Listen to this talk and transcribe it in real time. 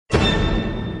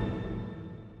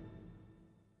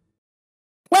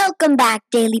Welcome back,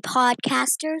 daily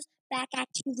podcasters. Back at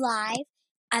you live.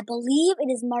 I believe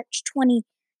it is March 28th.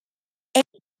 It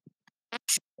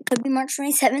could be March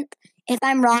 27th. If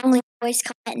I'm wrong, leave a voice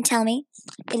comment and tell me.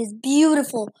 It is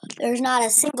beautiful. There's not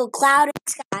a single cloud in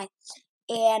the sky.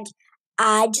 And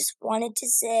I just wanted to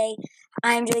say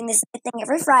I'm doing this thing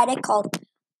every Friday called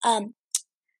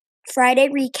Friday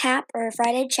Recap or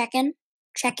Friday Check-In.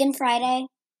 Check-In Friday.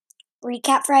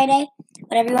 Recap Friday,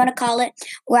 whatever you want to call it,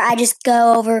 where I just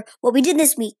go over what we did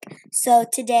this week. So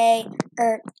today,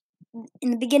 or in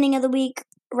the beginning of the week,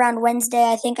 around Wednesday,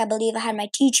 I believe I had my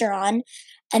teacher on,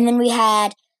 and then we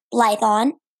had Blythe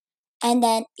on, and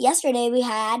then yesterday we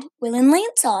had Will and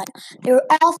Lance on. They were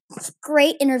all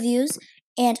great interviews,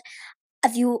 and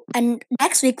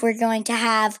next week we're going to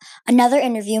have another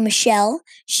interview, Michelle.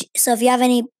 So if you have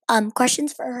any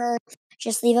questions for her,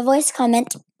 just leave a voice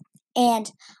comment.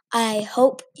 And I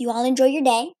hope you all enjoy your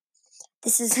day.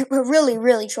 This is a really,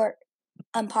 really short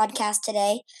podcast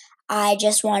today. I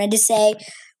just wanted to say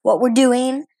what we're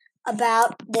doing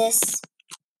about this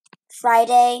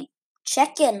Friday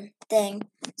check-in thing,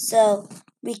 so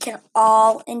we can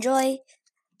all enjoy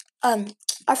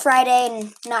our Friday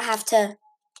and not have to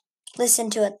listen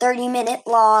to a 30-minute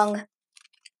long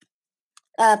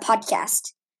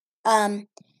podcast.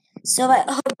 So I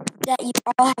hope that you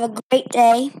all have a great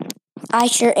day. I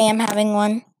sure am having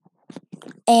one.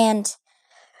 And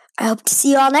I hope to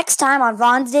see you all next time on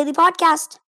Vaughn's Daily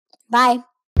Podcast. Bye.